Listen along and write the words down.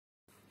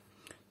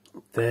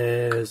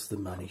There's the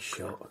money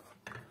shot.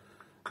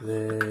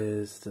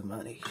 There's the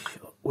money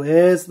shot.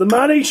 Where's the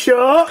money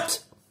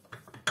shot?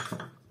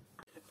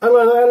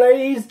 Hello there,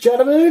 ladies,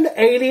 gentlemen,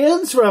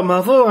 aliens from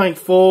other life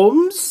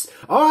forms.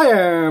 I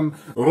am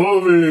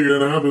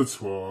Vegan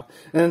Abattoir.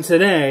 And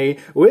today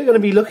we're going to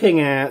be looking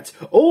at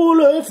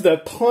all of the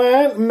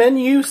plant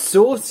menu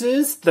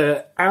sauces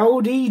that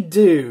Aldi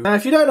do. Now,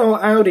 if you don't know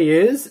what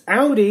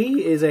Aldi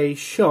is a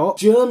shop,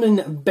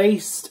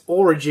 German-based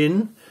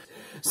origin.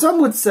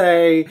 Some would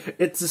say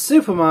it's a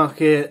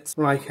supermarket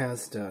like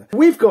Asda.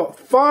 We've got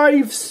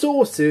 5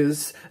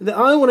 sauces that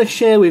I want to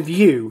share with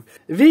you.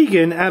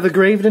 Vegan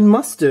Evergraven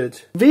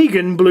mustard,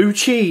 vegan blue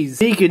cheese,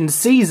 vegan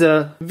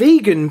Caesar,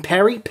 vegan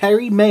peri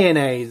peri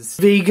mayonnaise,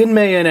 vegan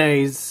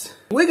mayonnaise.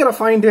 We're going to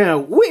find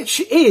out which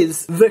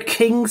is the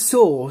king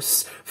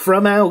sauce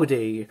from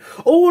Aldi.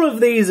 All of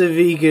these are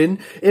vegan.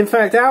 In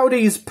fact,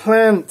 Aldi's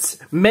plant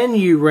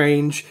menu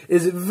range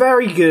is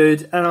very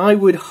good and I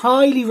would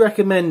highly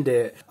recommend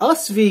it.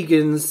 Us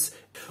vegans,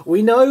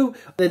 we know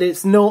that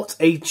it's not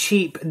a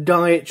cheap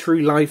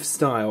dietary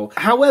lifestyle.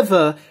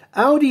 However,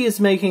 Aldi is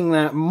making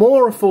that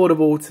more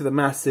affordable to the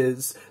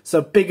masses,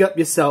 so big up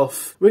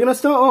yourself. We're going to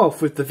start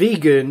off with the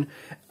vegan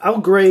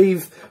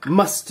Evergraven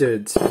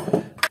mustard.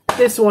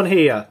 This one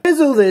here.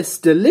 Here's all this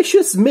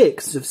delicious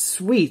mix of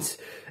sweet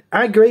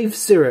agave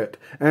syrup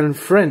and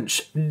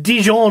French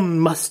Dijon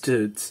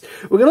mustards.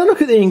 We're going to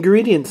look at the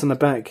ingredients on the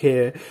back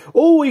here.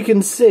 All we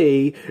can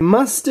see,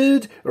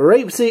 mustard,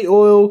 rapeseed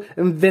oil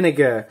and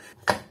vinegar.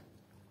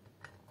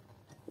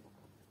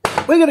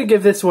 We're going to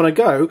give this one a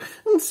go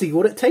and see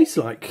what it tastes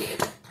like.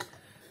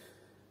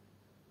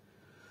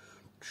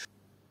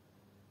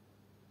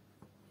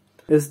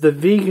 Is the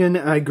vegan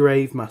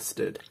Evergraven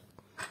mustard.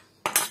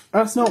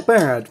 That's not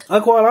bad.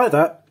 I quite like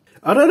that.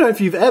 I don't know if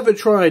you've ever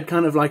tried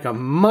kind of like a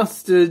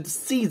mustard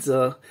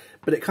Caesar,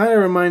 but it kind of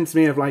reminds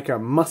me of like a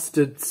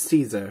mustard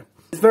Caesar.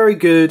 It's very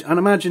good, and I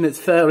imagine it's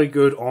fairly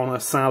good on a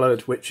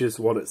salad, which is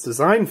what it's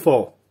designed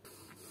for.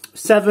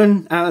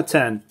 7 out of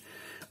 10.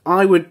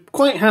 I would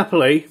quite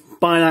happily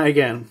buy that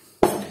again.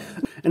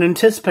 An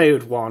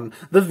anticipated one,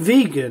 the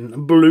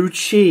vegan blue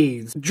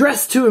cheese.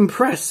 Dressed to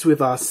impress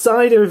with our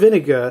cider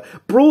vinegar,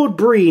 broad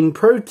bean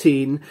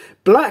protein,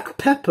 black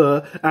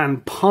pepper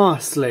and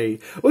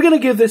parsley. We're going to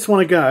give this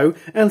one a go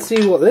and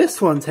see what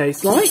this one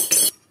tastes like.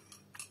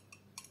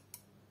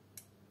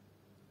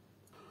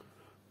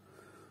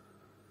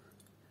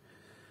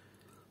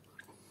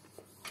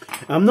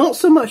 I'm not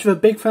so much of a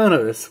big fan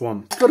of this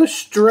one. It's got a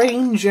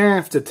strange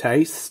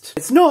aftertaste.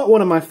 It's not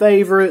one of my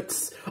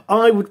favourites.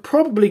 I would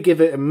probably give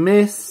it a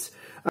miss.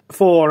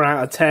 4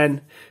 out of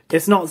 10.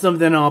 It's not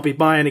something I'll be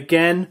buying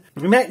again.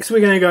 Next we're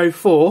going to go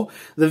for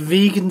the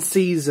vegan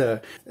Caesar.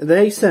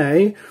 They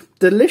say,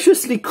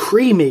 deliciously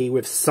creamy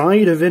with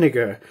cider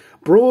vinegar,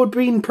 broad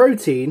bean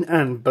protein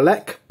and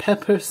black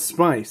pepper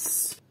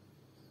spice.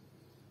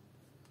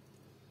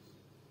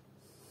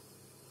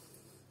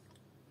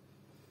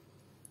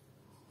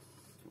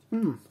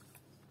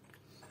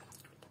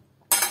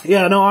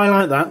 Yeah, no, I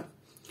like that.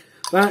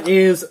 That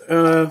is,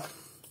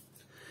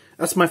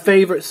 that's my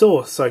favourite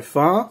sauce so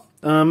far.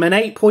 An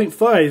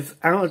 8.5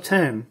 out of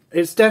 10.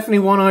 It's definitely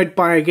one I'd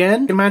buy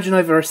again. Imagine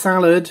over a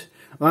salad.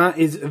 That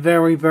is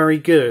very, very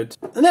good.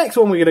 The next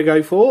one we're going to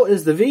go for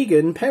is the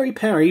vegan peri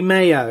peri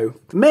mayo.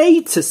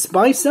 Made to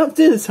spice up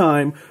dinner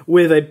time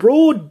with a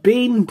broad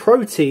bean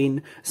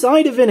protein,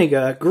 cider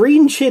vinegar,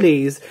 green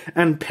chilies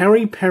and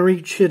peri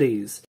peri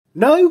chilies.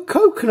 No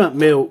coconut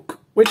milk,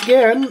 which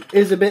again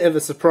is a bit of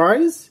a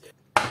surprise.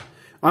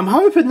 I'm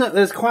hoping that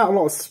there's quite a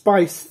lot of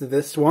spice to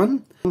this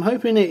one. I'm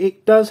hoping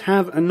it does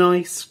have a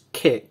nice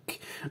kick.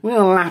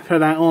 We'll lap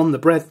that on the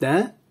bread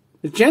there.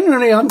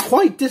 Generally, I'm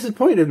quite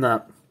disappointed in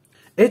that.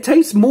 It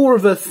tastes more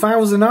of a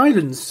Thousand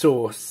Islands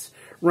sauce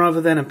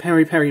rather than a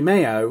peri peri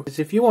mayo.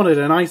 If you wanted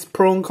a nice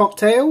prawn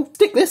cocktail,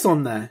 stick this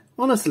on there.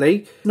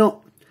 Honestly,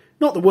 not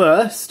the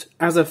worst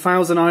as a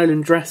Thousand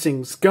Island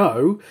dressings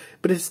go,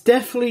 but it's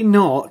definitely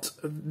not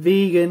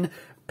vegan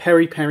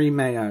peri peri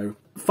mayo.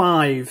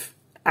 5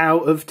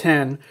 out of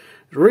 10.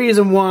 The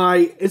reason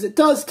why is it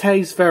does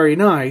taste very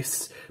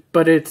nice,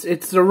 but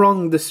it's the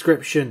wrong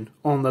description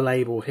on the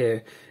label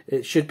here.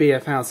 It should be a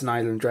Thousand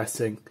Island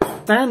dressing.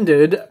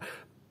 Standard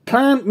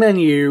plant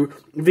menu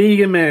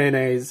vegan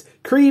mayonnaise.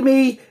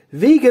 Creamy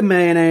vegan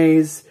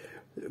mayonnaise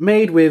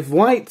made with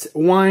white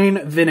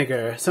wine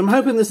vinegar. So I'm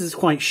hoping this is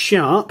quite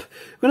sharp.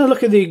 I'm going to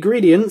look at the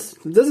ingredients.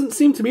 There doesn't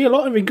seem to be a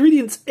lot of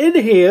ingredients in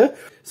here.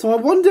 So I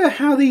wonder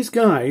how these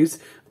guys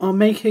are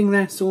making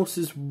their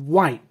sauces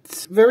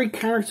white. Very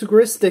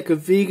characteristic of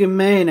vegan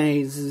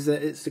mayonnaise is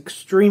that it's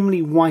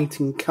extremely white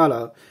in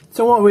colour.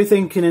 So what are we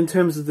thinking in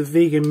terms of the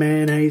vegan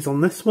mayonnaise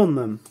on this one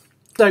then?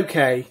 It's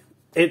okay.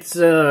 It's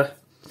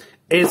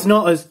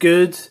not as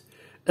good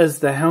as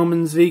the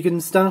Hellmann's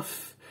vegan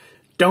stuff.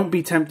 Don't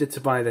be tempted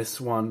to buy this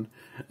one.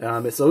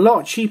 It's a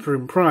lot cheaper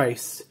in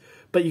price,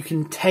 but you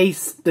can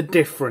taste the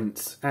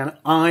difference, and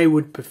I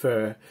would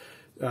prefer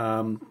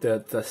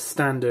the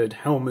standard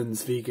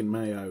Hellmann's vegan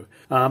mayo.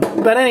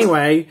 But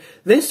anyway,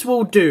 this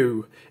will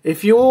do.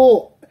 If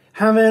you're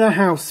having a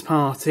house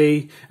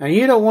party and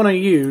you don't want to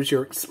use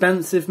your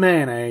expensive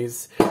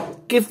mayonnaise,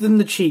 give them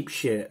the cheap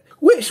shit.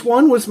 Which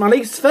one was my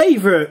least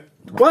favourite?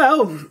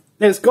 Well,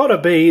 it's gotta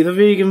be the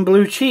vegan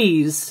blue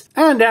cheese.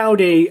 And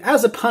Aldi,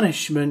 as a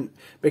punishment,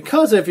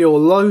 because of your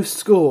low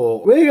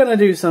score, we're gonna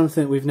do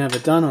something we've never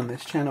done on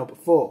this channel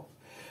before.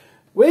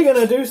 We're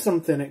gonna do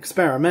something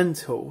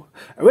experimental.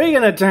 We're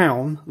gonna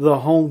down the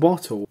whole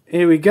bottle.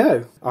 Here we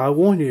go. I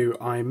warn you,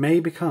 I may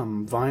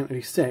become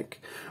violently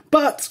sick,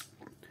 but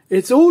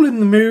it's all in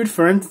the mood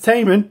for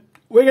entertainment.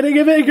 We're gonna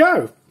give it a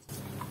go.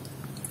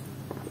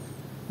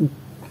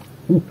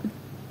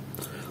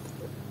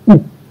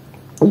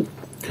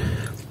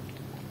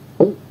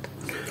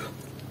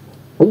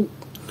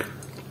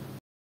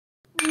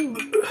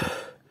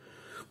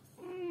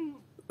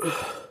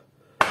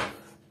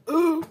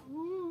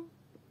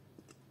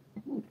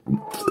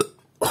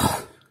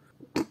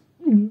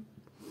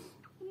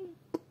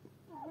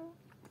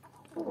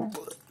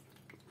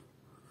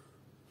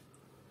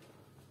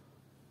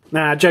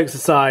 Nah, jokes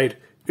aside,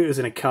 it was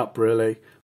in a cup really.